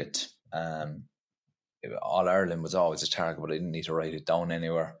targets. All-Ireland was always a target, but I didn't need to write it down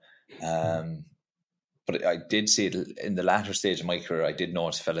anywhere. But I did see it in the latter stage of my career. I did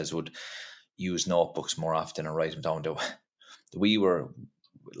notice fellas would use notebooks more often and write them down. We were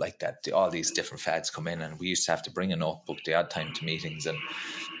like that. All these different fads come in, and we used to have to bring a notebook the odd time to meetings, and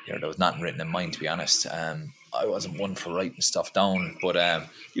there was nothing written in mine, to be honest. I wasn't one for writing stuff down, but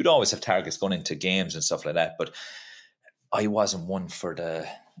you'd always have targets going into games and stuff like that. But I wasn't one for the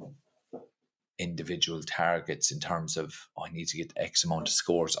individual targets in terms of I need to get X amount of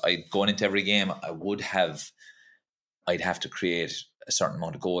scores. Going into every game, I'd have to create a certain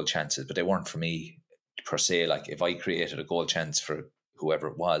amount of goal chances, but they weren't for me per se. Like if I created a goal chance for whoever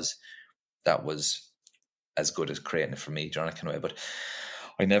it was, that was as good as creating it for me, kind of way. But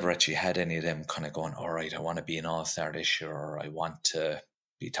I never actually had any of them kind of going, all right, I want to be an All-Star this year, or I want to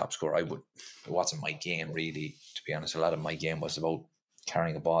be top scorer. It wasn't my game, really, to be honest. A lot of my game was about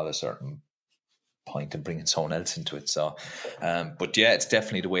carrying a ball a certain point and bringing someone else into it. So, but yeah, it's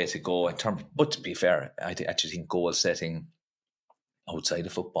definitely the way to go. But to be fair, I actually think goal setting outside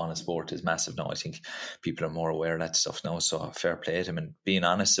of football and sport is massive now. I think people are more aware of that stuff now. So fair play to him, and being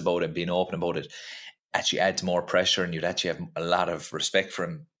honest about it, being open about it, actually adds more pressure, and you'd actually have a lot of respect for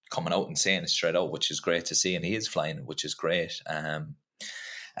him coming out and saying it straight out, which is great to see. And he is flying, which is great. And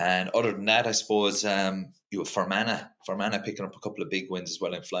other than that, I suppose you have Fermanagh picking up a couple of big wins as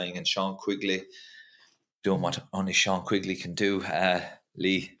well and flying, and Sean Quigley doing what only Sean Quigley can do.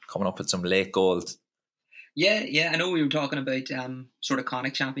 Lee coming up with some late goals. Yeah. I know we were talking about sort of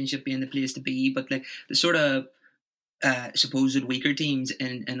Connacht Championship being the place to be, but like the sort of supposed weaker teams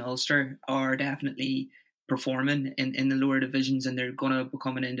in Ulster are definitely performing in the lower divisions, and they're going to be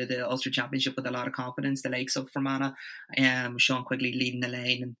coming into the Ulster Championship with a lot of confidence. The likes of Fermanagh, Sean Quigley leading the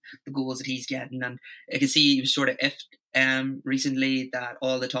line, and the goals that he's getting, and I can see he was sort of iffed recently that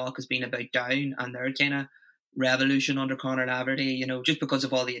all the talk has been about Down and their kind of revolution under Conor Laverty, just because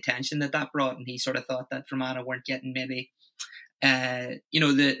of all the attention that brought, and he sort of thought that Fermanagh weren't getting maybe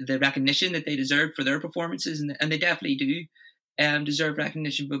the recognition that they deserve for their performances, and they definitely do deserve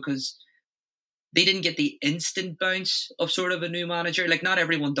recognition, because they didn't get the instant bounce of sort of a new manager. Like, not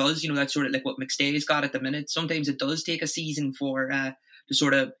everyone does, that's sort of like what McStay's got at the minute. Sometimes it does take a season for to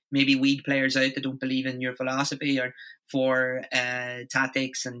sort of maybe weed players out that don't believe in your philosophy, or for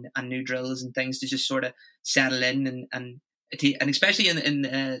tactics and new drills and things to just sort of settle in, and especially in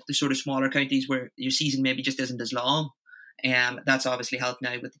the sort of smaller counties where your season maybe just isn't as long. That's obviously helped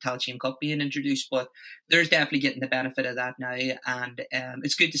now with the Tailteann Cup being introduced, but there's definitely getting the benefit of that now, and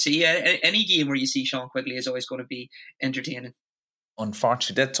it's good to see. Any game where you see Sean Quigley is always going to be entertaining.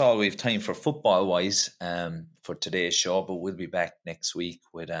 Unfortunately, that's all we have time for football-wise for today's show, but we'll be back next week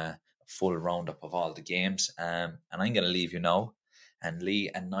with a full roundup of all the games. And I'm going to leave you now, and Lee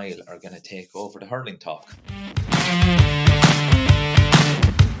and Niall are going to take over the hurling talk.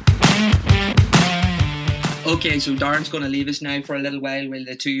 Okay, so Darren's going to leave us now for a little while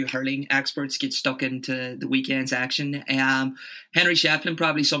the two hurling experts get stuck into the weekend's action. Henry Shefflin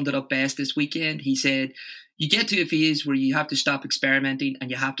probably summed it up best this weekend. He said, you get to a phase where you have to stop experimenting and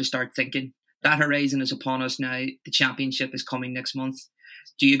you have to start thinking. That horizon is upon us now. The championship is coming next month.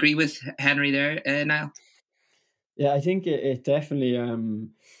 Do you agree with Henry there, Niall? Yeah, I think it definitely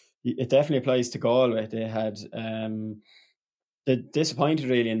applies to Galway. They had they disappointed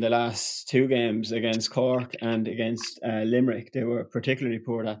really in the last two games against Cork and against Limerick. They were particularly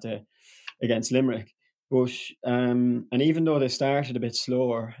poor against Limerick. But and even though they started a bit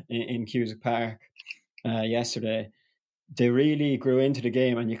slower in Cusack Park yesterday, they really grew into the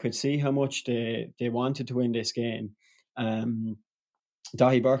game, and you could see how much they wanted to win this game.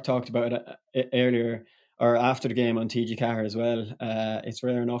 Dahi Burke talked about it earlier or after the game on TG Carr as well. It's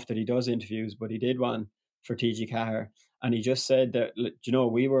rare enough that he does interviews, but he did one for TG Carr, and he just said that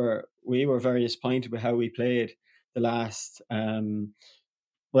we were very disappointed with how we played the last the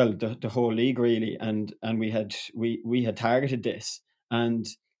whole league really, and we had targeted this, and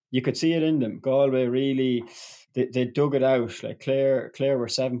you could see it in them. Galway really they dug it out. Like Clare were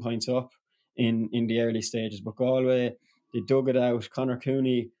 7 points up in the early stages, but Galway, they dug it out. Conor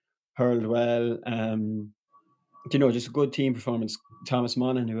Cooney hurled well. Just a good team performance. Thomas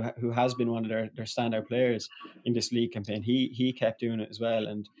Monaghan, who has been one of their standout players in this league campaign, he kept doing it as well.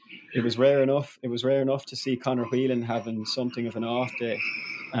 And it was rare enough. It was rare enough to see Conor Whelan having something of an off day,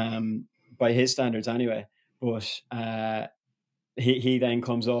 by his standards anyway. But he then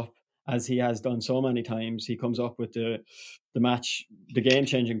comes up, as he has done so many times. He comes up with the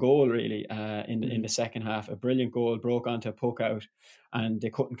game-changing goal really in the second half. A brilliant goal, broke onto a puck out, and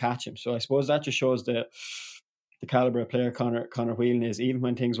they couldn't catch him. So I suppose that just shows the caliber of player Conor Whelan is. Even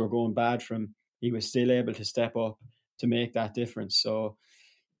when things were going bad for him, he was still able to step up to make that difference. So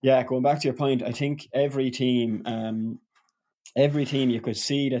yeah, going back to your point, I think every team you could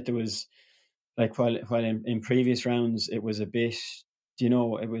see that there was, like, while in previous rounds it was a bit,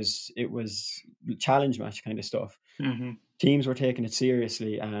 it was challenge match kind of stuff. Mm-hmm. Teams were taking it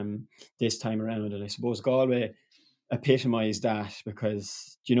seriously this time around, and I suppose Galway epitomised that,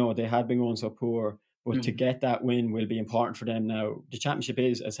 because they had been going so poor, but to get that win will be important for them now. The championship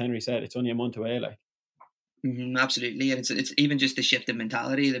is, as Henry said, it's only a month away. Like. Mm-hmm, absolutely, and it's even just the shift in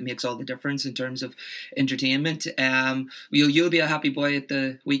mentality that makes all the difference in terms of entertainment. You'll be a happy boy at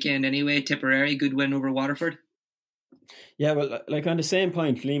the weekend anyway. Tipperary, good win over Waterford. Yeah, well, like on the same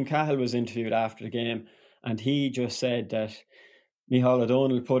point, Liam Cahill was interviewed after the game, and he just said that Micheál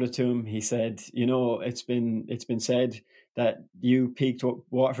O'Donnell put it to him. He said, it's been said that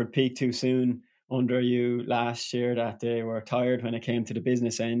Waterford peaked too soon under you last year, that they were tired when it came to the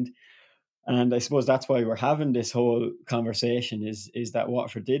business end. And I suppose that's why we're having this whole conversation is that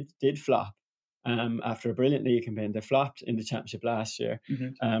Waterford did flop after a brilliant league campaign. They flopped in the championship last year.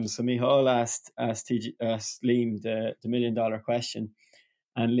 Mm-hmm. So Micheál asked Liam the $1 million question,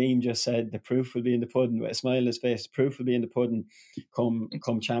 and Liam just said the proof will be in the pudding, with a smile on his face. The proof will be in the pudding come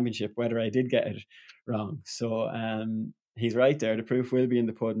championship, whether I did get it wrong. So he's right there. The proof will be in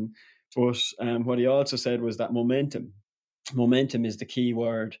the pudding. But what he also said was that momentum is the key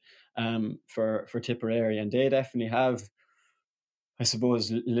word for Tipperary, and they definitely have, I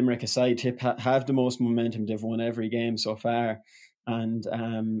suppose, Limerick aside, Tip have the most momentum. They've won every game so far, and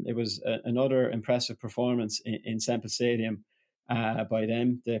it was another impressive performance in Semple Stadium by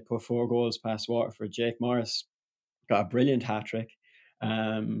them. They put 4 goals past Waterford. Jake Morris got a brilliant hat-trick.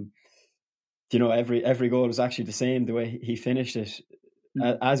 Every goal was actually the same. The way he finished it,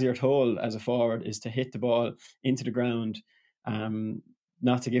 as you're told as a forward, is to hit the ball into the ground,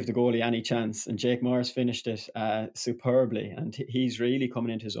 not to give the goalie any chance. And Jake Morris finished it superbly, and he's really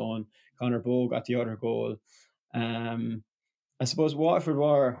coming into his own. Conor Bowe got the other goal. I suppose Waterford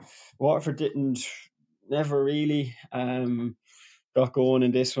didn't never really got going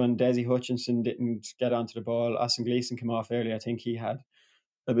in this one. Desi Hutchinson didn't get onto the ball. Austin Gleeson came off early. I think he had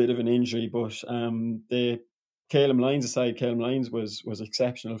a bit of an injury, but the Calum Lyons aside, Calum Lyons was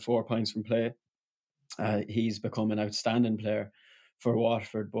exceptional. 4 points from play. He's become an outstanding player for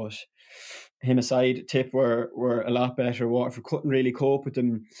Waterford, but him aside, Tip were a lot better. Waterford couldn't really cope with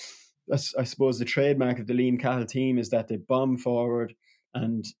them. I suppose the trademark of the Liam Cahill team is that they bomb forward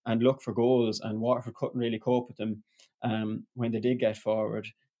and look for goals, and Waterford couldn't really cope with them when they did get forward.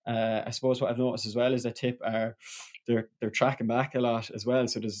 I suppose what I've noticed as well is that Tip they're tracking back a lot as well.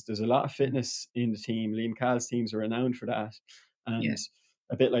 So there's a lot of fitness in the team. Liam Cahill's teams are renowned for that, and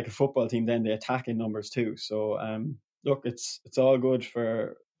a bit like a football team, then they attack in numbers too. So look, it's all good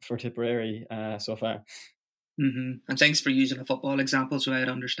for Tipperary so far. Mm-hmm. And thanks for using a football example so I'd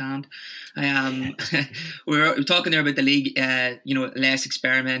understand. We were talking there about the league, less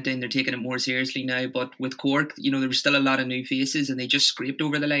experimenting. They're taking it more seriously now. But with Cork, there was still a lot of new faces, and they just scraped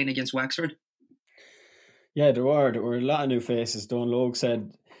over the line against Wexford. Yeah, there were a lot of new faces. Don Logue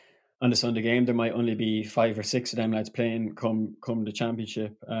said on the Sunday game there might only be 5 or 6 of them lads playing come the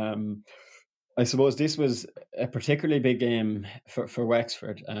championship. I suppose this was a particularly big game for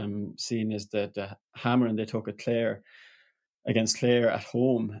Wexford, seeing as the hammering they took at against Clare at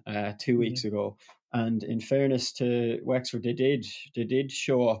home 2 weeks ago. And in fairness to Wexford, they did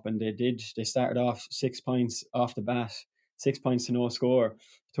show up, and they started off 6 points off the bat, 6 points to no score.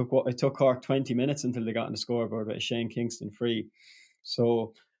 It took Cork 20 minutes until they got on the scoreboard with a Shane Kingston free.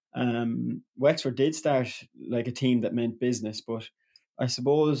 So Wexford did start like a team that meant business, but I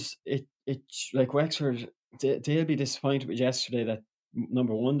suppose it like Wexford, they'll be disappointed with yesterday that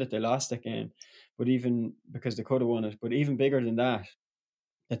number one that they lost that game, but even because they could have won it, but even bigger than that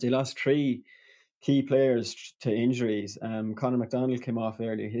they lost 3 key players to injuries. Conor McDonald came off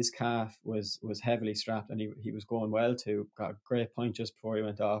earlier. His calf was heavily strapped, and he was going well too. Got a great point just before he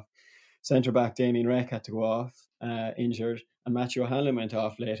went off. Centre back Damien Reck had to go off injured, and Matthew O'Hanlon went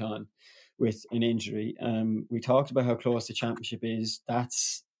off late on with an injury. We talked about how close the championship is.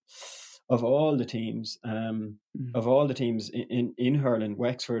 That's of all the teams in hurling,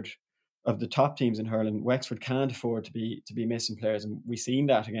 Wexford, of the top teams in hurling, Wexford can't afford to be missing players, and we seen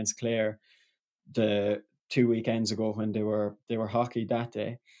that against Clare the 2 weekends ago when they were hockey that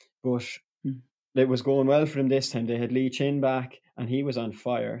day. But it was going well for them this time. They had Lee Chin back, and he was on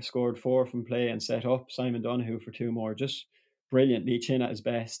fire. Scored 4 from play and set up Simon Donoghue for 2 more. Just brilliant. Lee Chin at his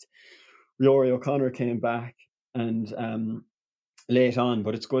best. Rory O'Connor came back and late on,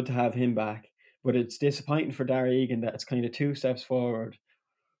 but it's good to have him back. But it's disappointing for Darragh Egan that it's kind of 2 steps forward,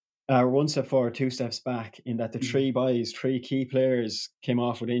 1 step forward, 2 steps back, in that the 3 key players came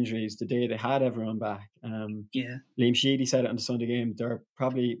off with injuries the day they had everyone back. Liam Sheedy said it on the Sunday game. They're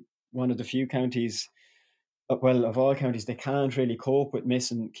probably one of the few counties, well, of all counties, they can't really cope with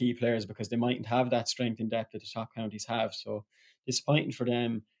missing key players because they mightn't have that strength and depth that the top counties have. So disappointing for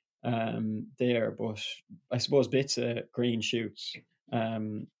them there, but I suppose bits of green shoots.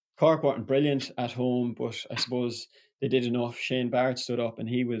 Cork weren't brilliant at home, but I suppose they did enough. Shane Barrett stood up, and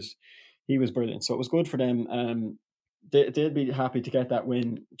he was brilliant. So it was good for them. They'd be happy to get that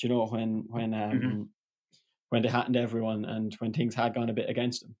win, when they hadn't everyone and when things had gone a bit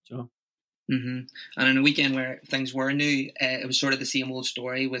against them. And on a weekend where things were new, it was sort of the same old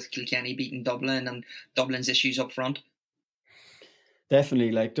story with Kilkenny beating Dublin and Dublin's issues up front.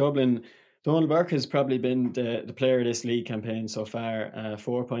 Definitely, like Dublin, Donald Burke has probably been the player of this league campaign so far.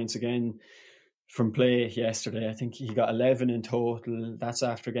 4 points again from play yesterday. I think he got 11 in total. That's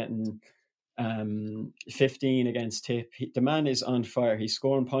after getting 15 against Tip. The man is on fire. He's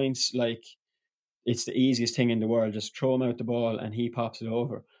scoring points like it's the easiest thing in the world. Just throw him out the ball and he pops it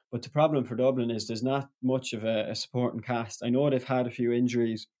over. But the problem for Dublin is there's not much of a supporting cast. I know they've had a few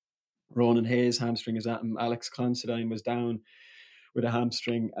injuries. Ronan Hayes' hamstring is at him. Alex Considine was down with a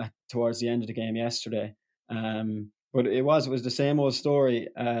hamstring towards the end of the game yesterday. But it was the same old story.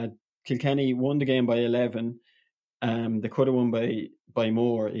 Kilkenny won the game by 11. They could have won by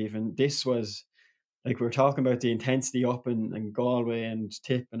more even. This was, like, we were talking about the intensity up in Galway and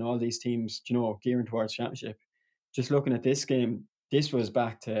Tip and all these teams, gearing towards championship. Just looking at this game, this was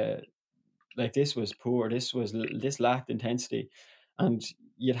back to, like, this was poor. This lacked intensity. And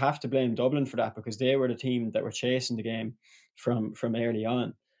you'd have to blame Dublin for that because they were the team that were chasing the game from early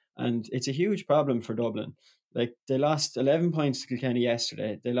on. And it's a huge problem for Dublin. Like, they lost 11 points to Kilkenny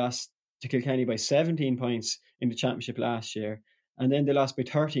yesterday. They lost to Kilkenny by 17 points in the championship last year. And then they lost by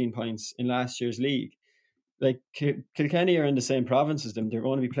 13 points in last year's league. Like, Kilkenny are in the same province as them. They're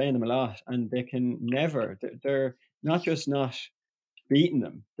going to be playing them a lot. And they can never, they're not just not beating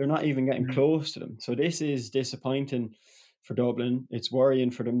them, they're not even getting close to them. So this is disappointing. for Dublin. It's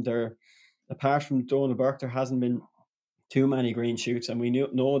worrying for them. Apart from Donal Burke, there hasn't been too many green shoots, and we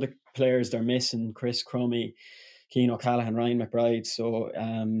know the players they're missing: Chris Crummy, Cian O'Callaghan, Ryan McBride. So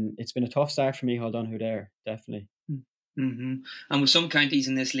it's been a tough start for Micheál Donoghue there, definitely. Mm-hmm. And with some counties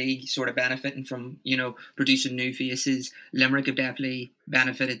in this league sort of benefiting from, producing new faces, Limerick have definitely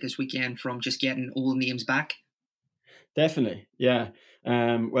benefited this weekend from just getting old names back. Definitely, yeah.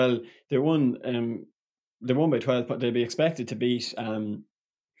 Well, they won by 12, but they'd be expected to beat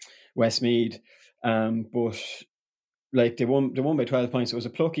Westmeath, but like they won by 12 points. It was a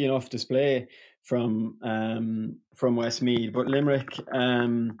plucky enough display from Westmeath, but Limerick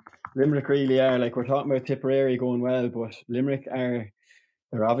really are, like, we're talking about Tipperary going well, but Limerick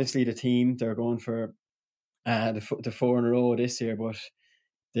they're obviously the team. They're going for the 4 in a row this year, but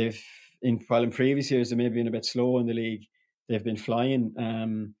in previous years they may have been a bit slow in the league. They've been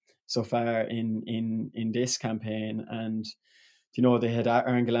flying so far in this campaign, and they had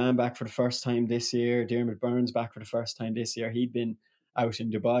Aaron Gillan back for the first time this year, Diarmaid Byrnes back for the first time this year. He'd been out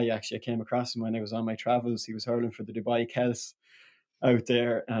in Dubai. Actually, I came across him when I was on my travels. He was hurling for the Dubai Kels out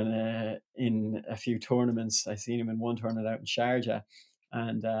there, and in a few tournaments. I seen him in one tournament out in Sharjah,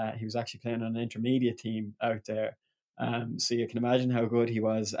 and he was actually playing on an intermediate team out there. So you can imagine how good he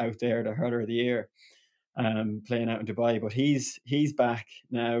was out there, the hurler of the year, playing out in Dubai. But he's back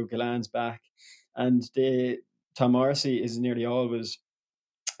now. Gillan's back, and Tom Morrissey is nearly always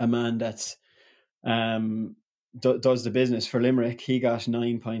a man that's does the business for Limerick. He got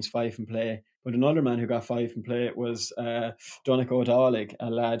 9 points, 5 in play. But another man who got 5 in play was Donnacha O'Dálaigh, a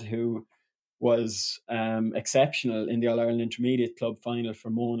lad who was exceptional in the All-Ireland Intermediate Club final for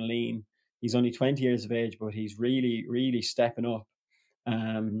Mona Lean. He's only 20 years of age, but he's really, really stepping up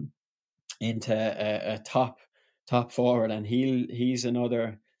into a top forward. And he's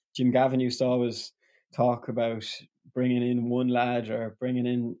another. Jim Gavin used to always talk about bringing in one lad or bringing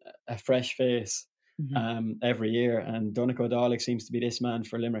in a fresh face every year, and Donnacha O'Dálaigh seems to be this man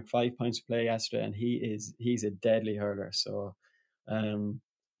for Limerick. 5 points to play yesterday, and he's a deadly hurler. So and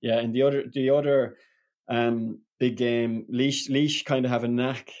the other big game, Laois kind of have a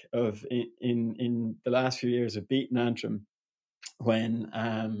knack of in the last few years of beating Antrim when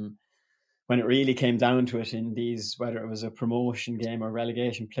it really came down to it in these, whether it was a promotion game or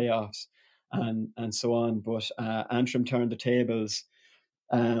relegation playoffs and so on. But Antrim turned the tables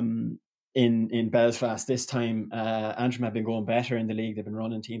in Belfast this time. Antrim have been going better in the league. They've been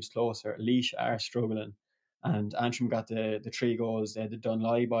running teams closer. Laois are struggling, and Antrim got the 3 goals. They had the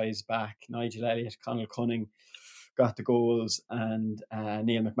Dunley boys back. Nigel Elliott, Conal Cunning got the goals, and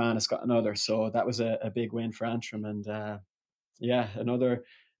Neil McManus got another. So that was a big win for Antrim. And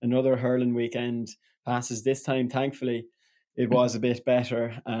another hurling weekend passes. This time, thankfully, it was a bit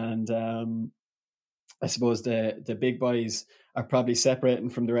better, and I suppose the big boys are probably separating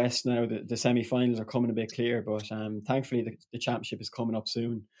from the rest now. The semi-finals are coming a bit clear, but thankfully the championship is coming up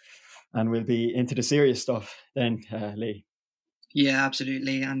soon, and we'll be into the serious stuff then, Lee. Yeah,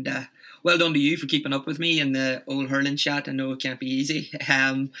 absolutely. And well done to you for keeping up with me in the old hurling chat. I know it can't be easy.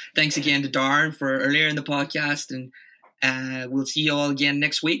 Thanks again to Darren for earlier in the podcast, and we'll see you all again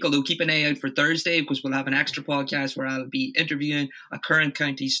next week, although keep an eye out for Thursday, because we'll have an extra podcast where I'll be interviewing a current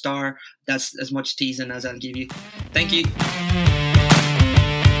county star. That's as much teasing as I'll give you. Thank you.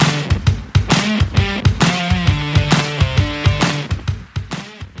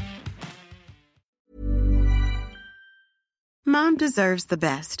 Mom deserves the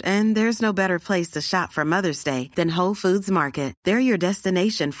best, and there's no better place to shop for Mother's Day than Whole Foods Market. They're your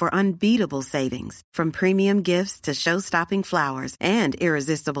destination for unbeatable savings, from premium gifts to show-stopping flowers and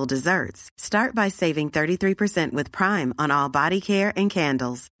irresistible desserts. Start by saving 33% with Prime on all body care and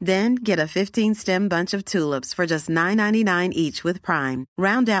candles. Then get a 15-stem bunch of tulips for just $9.99 each with Prime.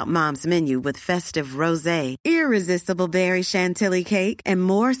 Round out Mom's menu with festive rosé, irresistible berry chantilly cake, and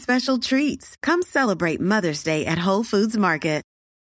more special treats. Come celebrate Mother's Day at Whole Foods Market.